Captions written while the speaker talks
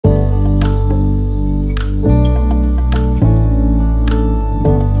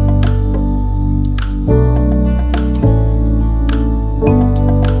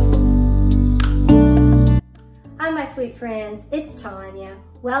friends, it's Tanya.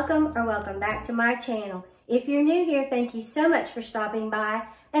 Welcome back to my channel. If you're new here, thank you so much for stopping by,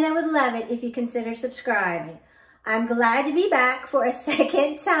 and I would love it if you consider subscribing. I'm glad to be back for a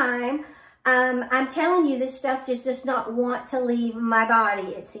second time. I'm telling you, this stuff just does not want to leave my body,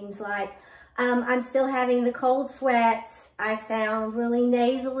 it seems like. I'm still having the cold sweats. I sound really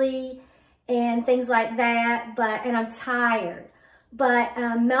nasally and things like that, and I'm tired. But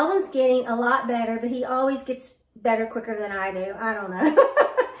Melvin's getting a lot better, but he always gets better quicker than I do. I don't know.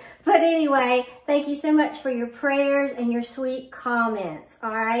 But anyway, thank you so much for your prayers and your sweet comments,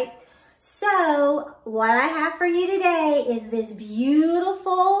 all right? So what I have for you today is this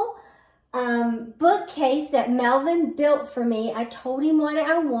beautiful bookcase that Melvin built for me. I told him what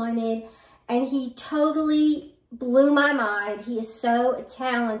I wanted, and he totally blew my mind. He is so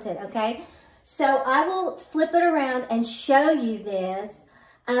talented, okay? So I will flip it around and show you this.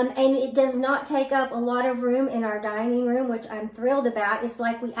 And it does not take up a lot of room in our dining room, which I'm thrilled about. It's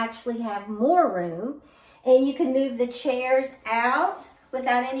like we actually have more room. And you can move the chairs out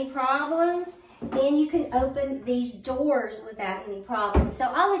without any problems. And you can open these doors without any problems.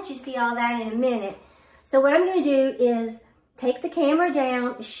 So I'll let you see all that in a minute. So what I'm going to do is take the camera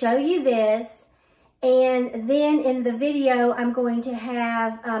down, show you this. And then in the video, I'm going to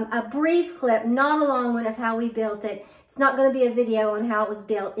have a brief clip, not a long one, of how we built it. It's not going to be a video on how it was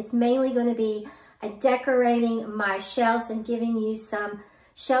built. It's mainly going to be decorating my shelves and giving you some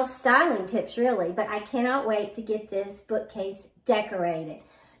shelf styling tips, really. But I cannot wait to get this bookcase decorated.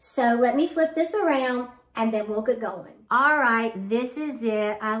 So let me flip this around and then we'll get going. All right, this is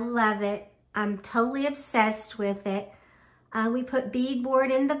it. I love it. I'm totally obsessed with it. We put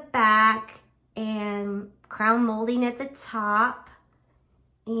beadboard in the back and crown molding at the top.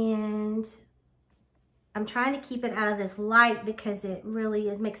 And I'm trying to keep it out of this light because it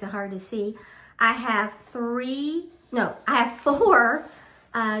really makes it hard to see. I have four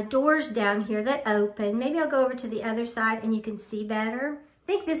doors down here that open. Maybe I'll go over to the other side and you can see better. I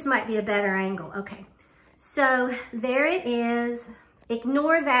think this might be a better angle. Okay, so there it is.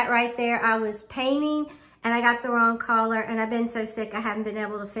 Ignore that right there. I was painting and I got the wrong color, and I've been so sick I haven't been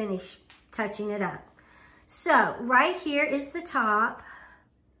able to finish touching it up. So right here is the top.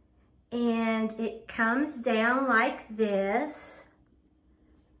 And it comes down like this.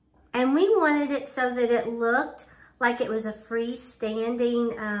 And we wanted it so that it looked like it was a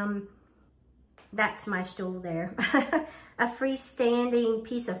freestanding, that's my stool there, a freestanding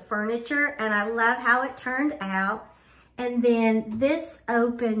piece of furniture. And I love how it turned out. And then this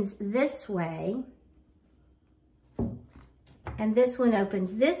opens this way. And this one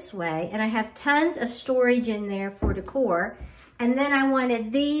opens this way. And I have tons of storage in there for decor. And then I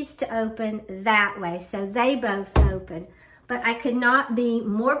wanted these to open that way, so they both open. But I could not be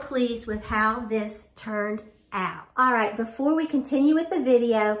more pleased with how this turned out. All right, before we continue with the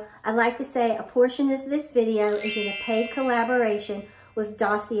video, I'd like to say a portion of this video is in a paid collaboration with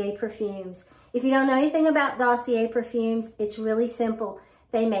Dossier perfumes. If you don't know anything about Dossier perfumes, it's really simple.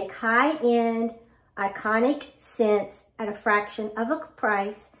 They make high-end, iconic scents at a fraction of a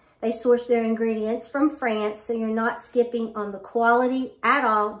price. They source their ingredients from France, so you're not skipping on the quality at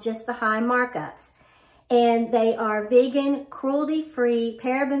all, just the high markups. And they are vegan, cruelty-free,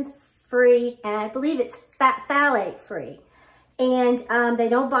 paraben-free, and I believe it's phthalate-free. And they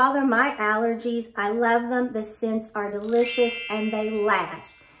don't bother my allergies. I love them. The scents are delicious, and they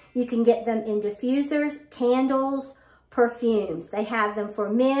last. You can get them in diffusers, candles, perfumes. They have them for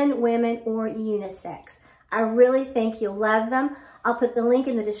men, women, or unisex. I really think you'll love them. I'll put the link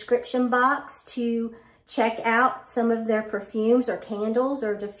in the description box to check out some of their perfumes or candles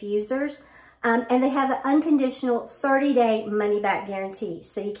or diffusers. And they have an unconditional 30-day money-back guarantee,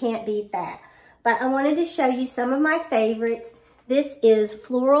 so you can't beat that. But I wanted to show you some of my favorites. This is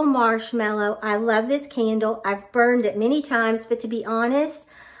Floral Marshmallow. I love this candle. I've burned it many times, but to be honest,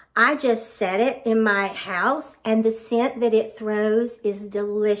 I just set it in my house, and the scent that it throws is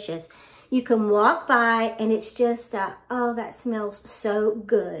delicious. You can walk by and it's just, oh, that smells so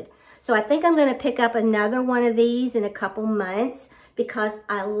good. So I think I'm going to pick up another one of these in a couple months because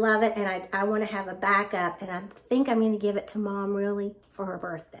I love it, and I want to have a backup, and I think I'm going to give it to Mom really for her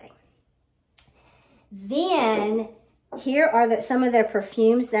birthday. Then here are some of their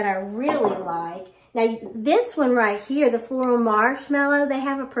perfumes that I really like. Now this one right here, the Floral Marshmallow, they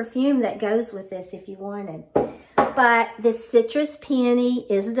have a perfume that goes with this if you wanted. But the Citrus Peony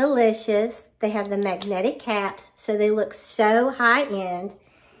is delicious. They have the magnetic caps, so they look so high-end.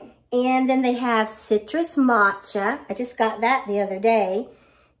 And then they have Citrus Matcha. I just got that the other day.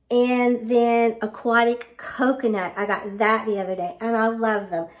 And then Aquatic Coconut. I got that the other day, and I love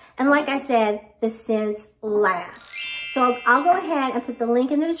them. And like I said, the scents last. So I'll go ahead and put the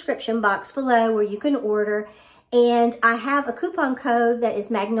link in the description box below where you can order. And I have a coupon code that is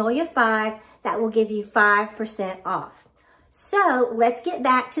Magnolia5 that will give you 5% off. So let's get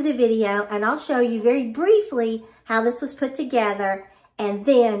back to the video and I'll show you very briefly how this was put together, and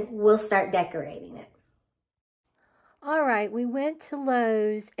then we'll start decorating it. All right, we went to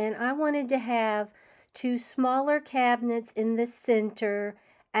Lowe's and I wanted to have 2 smaller cabinets in the center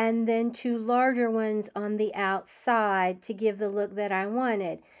and then 2 larger ones on the outside to give the look that I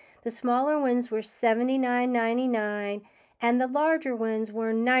wanted. The smaller ones were $79.99 and the larger ones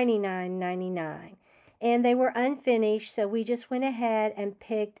were $99.99. And they were unfinished, so we just went ahead and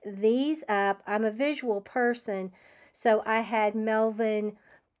picked these up. I'm a visual person, so I had Melvin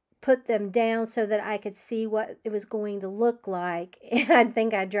put them down so that I could see what it was going to look like. And I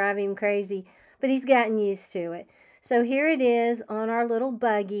think I'd drive him crazy, but he's gotten used to it. So here it is on our little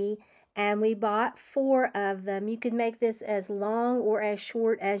buggy, and we bought 4 of them. You could make this as long or as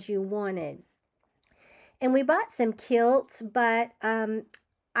short as you wanted. And we bought some kilts, but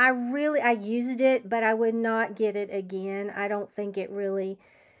I used it, but I would not get it again. I don't think it really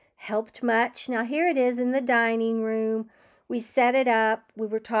helped much. Now here it is in the dining room. We set it up. We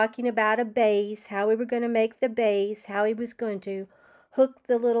were talking about a base, how we were going to make the base, how he was going to hook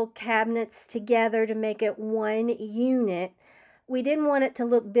the little cabinets together to make it one unit. We didn't want it to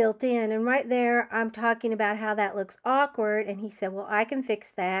look built in, and right there I'm talking about how that looks awkward, and he said, well, I can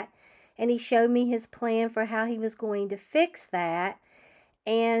fix that. And he showed me his plan for how he was going to fix that.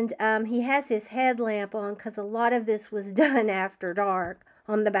 And he has his headlamp on because a lot of this was done after dark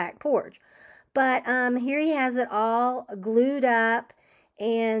on the back porch. But here he has it all glued up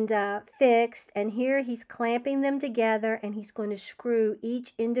and fixed. And here he's clamping them together, and he's going to screw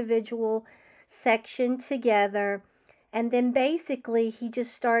each individual section together. And then basically he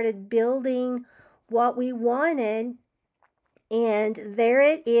just started building what we wanted. And there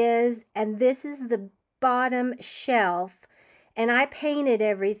it is. And this is the bottom shelf. And I painted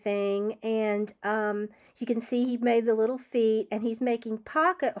everything, and you can see he made the little feet, and he's making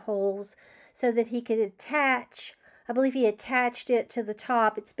pocket holes so that he could attach. I believe he attached it to the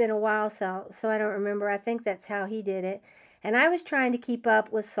top. It's been a while, so I don't remember. I think that's how he did it. And I was trying to keep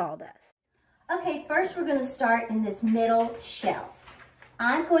up with sawdust. Okay, first we're going to start in this middle shelf.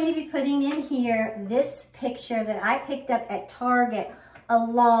 I'm going to be putting in here this picture that I picked up at Target a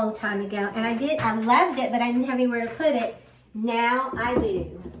long time ago. And I loved it, but I didn't have anywhere to put it. Now I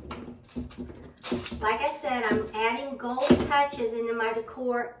do. Like I said, I'm adding gold touches into my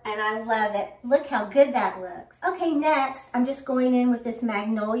decor, and I love it. Look how good that looks. Okay, next, I'm just going in with this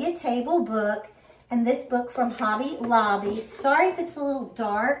Magnolia table book, and this book from Hobby Lobby. Sorry if it's a little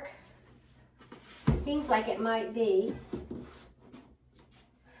dark. It seems like it might be.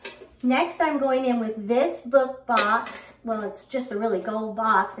 Next, I'm going in with this book box. Well, it's just a really gold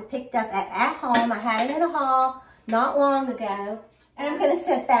box. I picked up at home. I had it in a haul not long ago, and I'm going to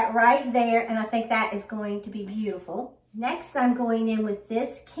set that right there, and I think that is going to be beautiful. Next, I'm going in with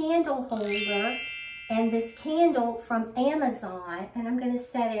this candle holder and this candle from Amazon, and I'm going to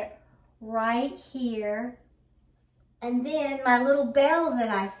set it right here. And then my little bell that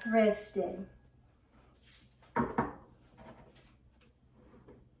I thrifted.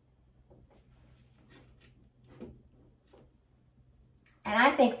 And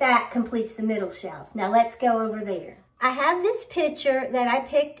I think that completes the middle shelf. Now let's go over there. I have this picture that I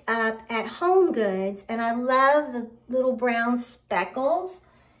picked up at Home Goods, and I love the little brown speckles.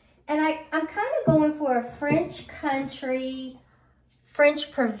 And I'm kind of going for a French country,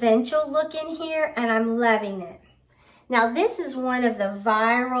 French provincial look in here, and I'm loving it. Now this is one of the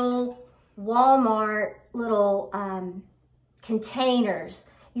viral Walmart little containers.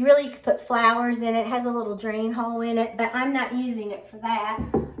 You really could put flowers in it. It has a little drain hole in it, but I'm not using it for that.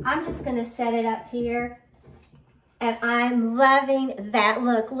 I'm just going to set it up here, and I'm loving that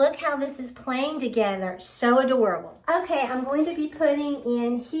look. Look how this is playing together. So adorable. Okay, I'm going to be putting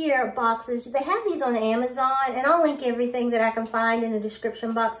in here boxes. They have these on Amazon, and I'll link everything that I can find in the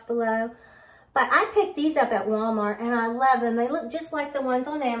description box below. But I picked these up at Walmart, and I love them. They look just like the ones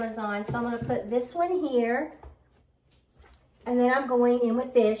on Amazon. So I'm going to put this one here. And then I'm going in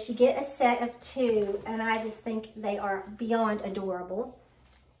with this. You get a set of 2, and I just think they are beyond adorable.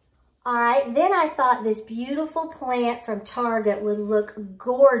 All right, then I thought this beautiful plant from Target would look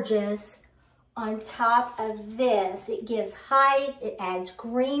gorgeous on top of this. It gives height, it adds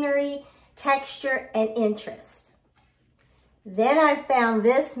greenery, texture, and interest. Then I found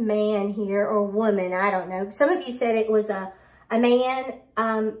this man here, or woman, I don't know. Some of you said it was a man.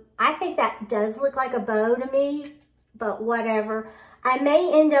 I think that does look like a bow to me, but whatever. I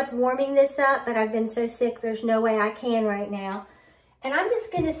may end up warming this up, but I've been so sick, there's no way I can right now. And I'm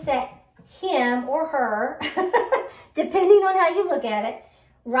just gonna set him or her, depending on how you look at it,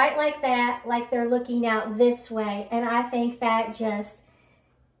 right like that, like they're looking out this way. And I think that just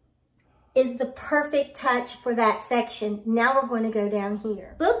is the perfect touch for that section. Now we're going to go down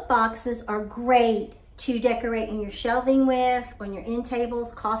here. Book boxes are great to decorate in your shelving with, on your end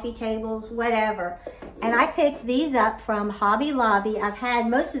tables, coffee tables, whatever. And I picked these up from Hobby Lobby. I've had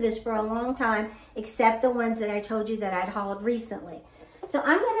most of this for a long time, except the ones that I told you that I'd hauled recently. So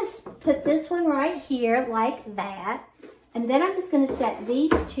I'm gonna put this one right here like that. And then I'm just gonna set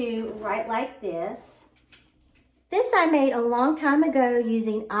these two right like this. This I made a long time ago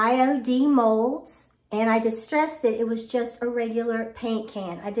using IOD molds. And I distressed it. It was just a regular paint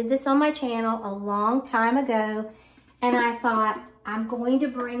can. I did this on my channel a long time ago. And I thought, I'm going to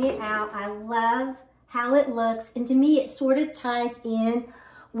bring it out. I love how it looks. And to me, it sort of ties in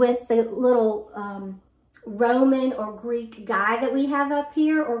with the little Roman or Greek guy that we have up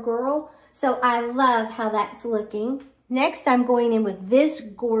here, or girl. So I love how that's looking. Next, I'm going in with this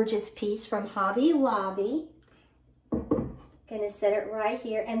gorgeous piece from Hobby Lobby. Gonna set it right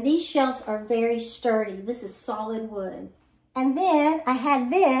here. And these shelves are very sturdy. This is solid wood. And then I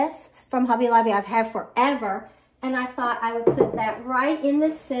had this from Hobby Lobby I've had forever. And I thought I would put that right in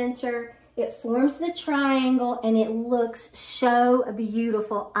the center. It forms the triangle and it looks so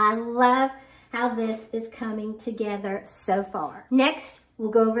beautiful. I love how this is coming together so far. Next,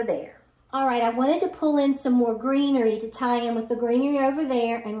 we'll go over there. All right, I wanted to pull in some more greenery to tie in with the greenery over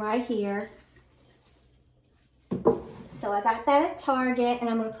there and right here. So I got that at Target and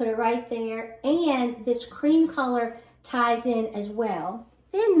I'm gonna put it right there. And this cream color ties in as well.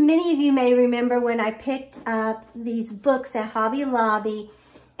 Then many of you may remember when I picked up these books at Hobby Lobby,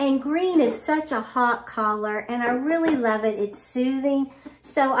 and green is such a hot color and I really love it. It's soothing.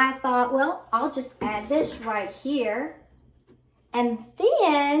 So I thought, well, I'll just add this right here. And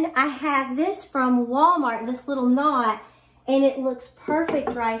then I have this from Walmart, this little knot. And it looks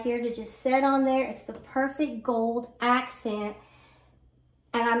perfect right here to just set on there. It's the perfect gold accent.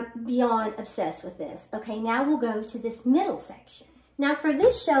 And I'm beyond obsessed with this. Okay, now we'll go to this middle section. Now for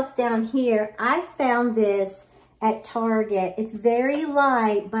this shelf down here, I found this at Target. It's very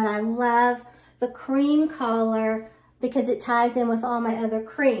light, but I love the cream color because it ties in with all my other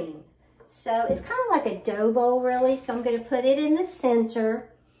cream. So it's kind of like a dough bowl really. So I'm gonna put it in the center.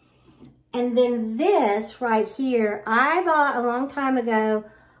 And then this right here, I bought a long time ago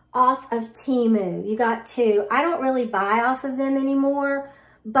off of Temu. You got two. I don't really buy off of them anymore,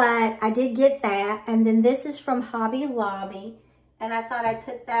 but I did get that. And then this is from Hobby Lobby. And I thought I'd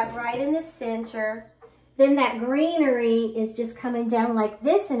put that right in the center. Then that greenery is just coming down like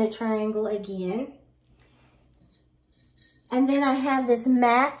this in a triangle again. And then I have this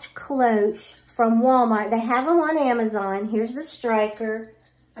match cloche from Walmart. They have them on Amazon. Here's the striker.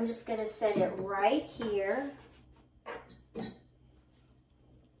 I'm just gonna set it right here.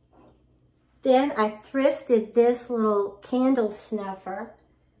 Then I thrifted this little candle snuffer.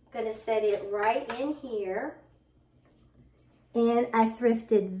 I'm gonna set it right in here. And I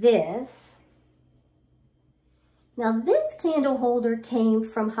thrifted this. Now this candle holder came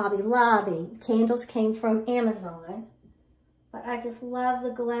from Hobby Lobby. Candles came from Amazon. But I just love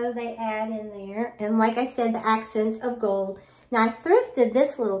the glow they add in there. And like I said, the accents of gold. Now I thrifted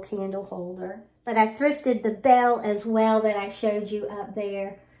this little candle holder, but I thrifted the bell as well that I showed you up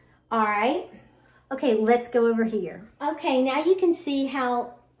there. All right. Okay, let's go over here. Okay, now you can see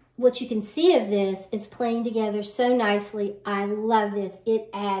how what you can see of this is playing together so nicely. I love this. It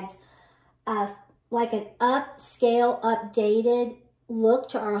adds like an upscale, updated look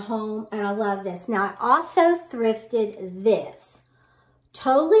to our home, and I love this. Now, I also thrifted this.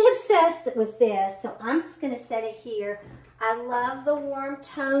 Totally obsessed with this, so I'm just going to set it here. I love the warm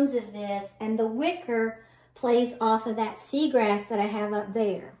tones of this, and the wicker plays off of that seagrass that I have up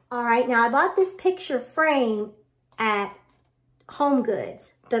there. All right, now I bought this picture frame at Home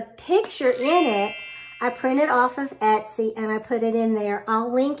Goods. The picture in it, I printed off of Etsy and I put it in there.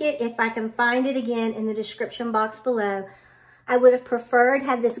 I'll link it if I can find it again in the description box below. I would have preferred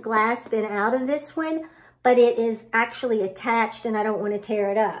had this glass been out of this one, but it is actually attached and I don't want to tear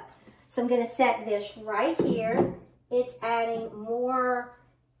it up. So I'm going to set this right here. It's adding more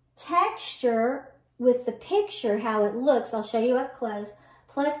texture with the picture, how it looks. I'll show you up close.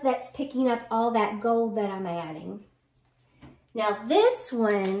 Plus that's picking up all that gold that I'm adding. Now this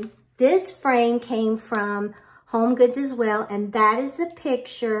one, this frame came from Home Goods as well, and that is the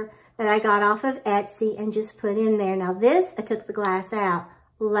picture that I got off of Etsy and just put in there. Now this, I took the glass out.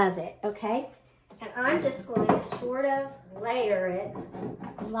 Love it, okay? And I'm just going to sort of layer it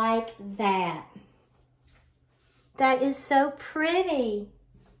like that. That is so pretty.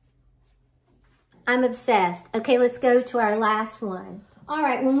 I'm obsessed. Okay, let's go to our last one. All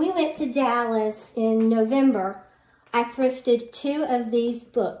right, when we went to Dallas in November, I thrifted 2 of these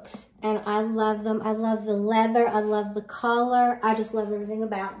books, and I love them. I love the leather. I love the color. I just love everything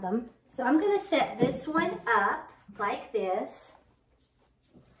about them. So I'm going to set this one up like this.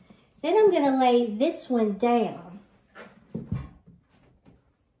 Then I'm going to lay this one down.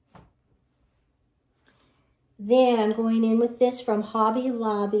 Then I'm going in with this from Hobby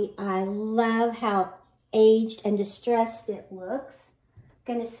Lobby. I love how aged and distressed it looks.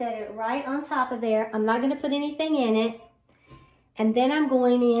 I'm going to set it right on top of there. I'm not going to put anything in it. And then I'm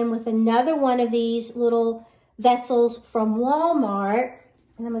going in with another one of these little vessels from Walmart.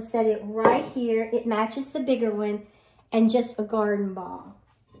 And I'm going to set it right here. It matches the bigger one, and just a garden ball.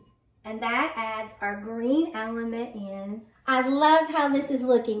 And that adds our green element in. I love how this is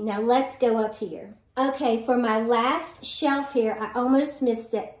looking. Now let's go up here. Okay, for my last shelf here, I almost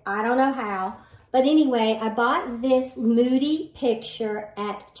missed it. I don't know how. But anyway, I bought this Moody picture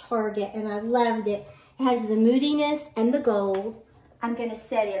at Target, and I loved it. It has the moodiness and the gold. I'm going to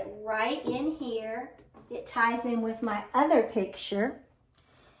set it right in here. It ties in with my other picture.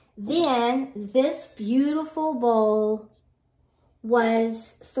 Then this beautiful bowl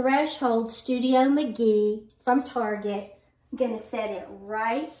was Threshold Studio McGee from Target. I'm going to set it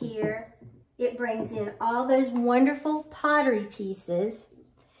right here. It brings in all those wonderful pottery pieces.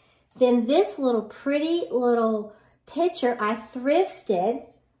 Then this little pretty little pitcher I thrifted.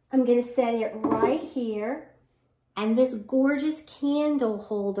 I'm going to set it right here. And this gorgeous candle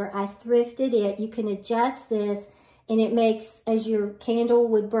holder, I thrifted it. You can adjust this, and it makes, as your candle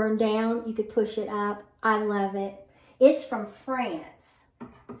would burn down, you could push it up. I love it. It's from France.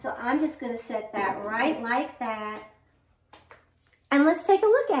 So I'm just going to set that right like that. And let's take a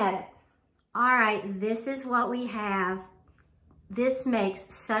look at it. All right, this is what we have. This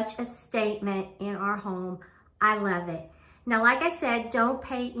makes such a statement in our home. I love it. Now, like I said, don't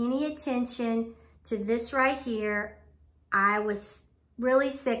pay any attention to this right here. I was really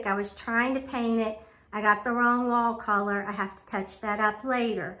sick. I was trying to paint it. I got the wrong wall color. I have to touch that up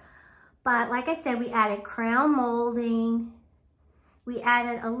later. But like I said, we added crown molding. We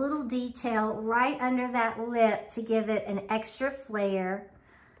added a little detail right under that lip to give it an extra flair.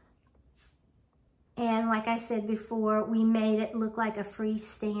 And like I said before, we made it look like a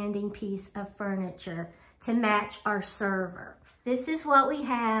freestanding piece of furniture to match our server. This is what we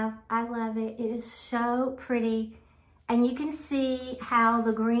have. I love it. It is so pretty. And you can see how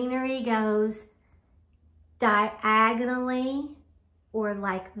the greenery goes diagonally or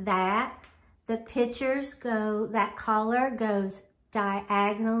like that. The pictures go, that color goes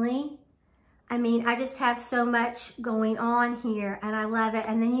diagonally. I mean, I just have so much going on here, and I love it.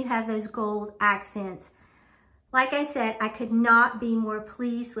 And then you have those gold accents. Like I said, I could not be more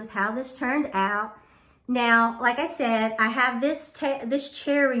pleased with how this turned out. Now, like I said, I have this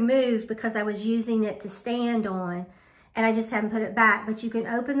chair removed because I was using it to stand on, and I just haven't put it back. But you can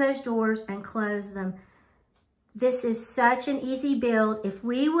open those doors and close them. This is such an easy build. If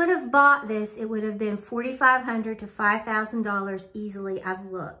we would have bought this, it would have been $4,500 to $5,000 easily. I've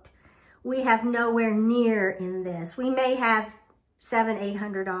looked. We have nowhere near in this. We may have $700,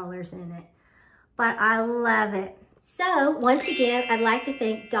 $800 in it, but I love it. So once again, I'd like to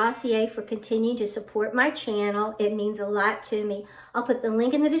thank Dossier for continuing to support my channel. It means a lot to me. I'll put the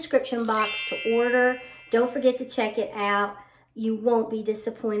link in the description box to order. Don't forget to check it out. You won't be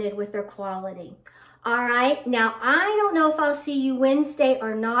disappointed with their quality. All right, now I don't know if I'll see you Wednesday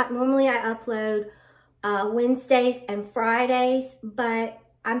or not. Normally I upload Wednesdays and Fridays, but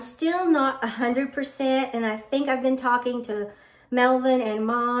I'm still not 100%, and I think I've been talking to Melvin and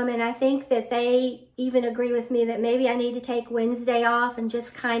Mom, and I think that they even agree with me that maybe I need to take Wednesday off and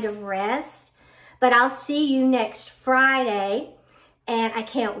just kind of rest. But I'll see you next Friday, and I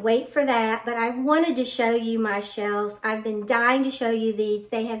can't wait for that. But I wanted to show you my shelves. I've been dying to show you these.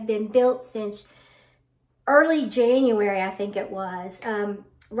 They have been built since early January, I think it was,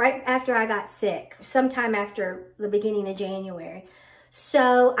 right after I got sick, sometime after the beginning of January.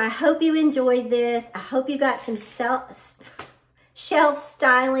 So I hope you enjoyed this. I hope you got some shelf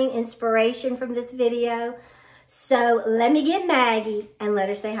styling inspiration from this video. So let me get Maggie and let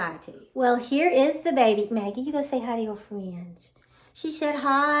her say hi to you. Well, here is the baby. Maggie, you go say hi to your friends. She said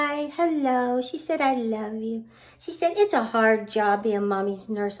hi, hello. She said, I love you. She said, it's a hard job being mommy's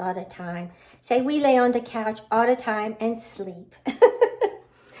nurse all the time. Say, we lay on the couch all the time and sleep.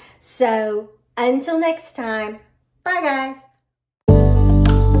 So until next time, bye guys.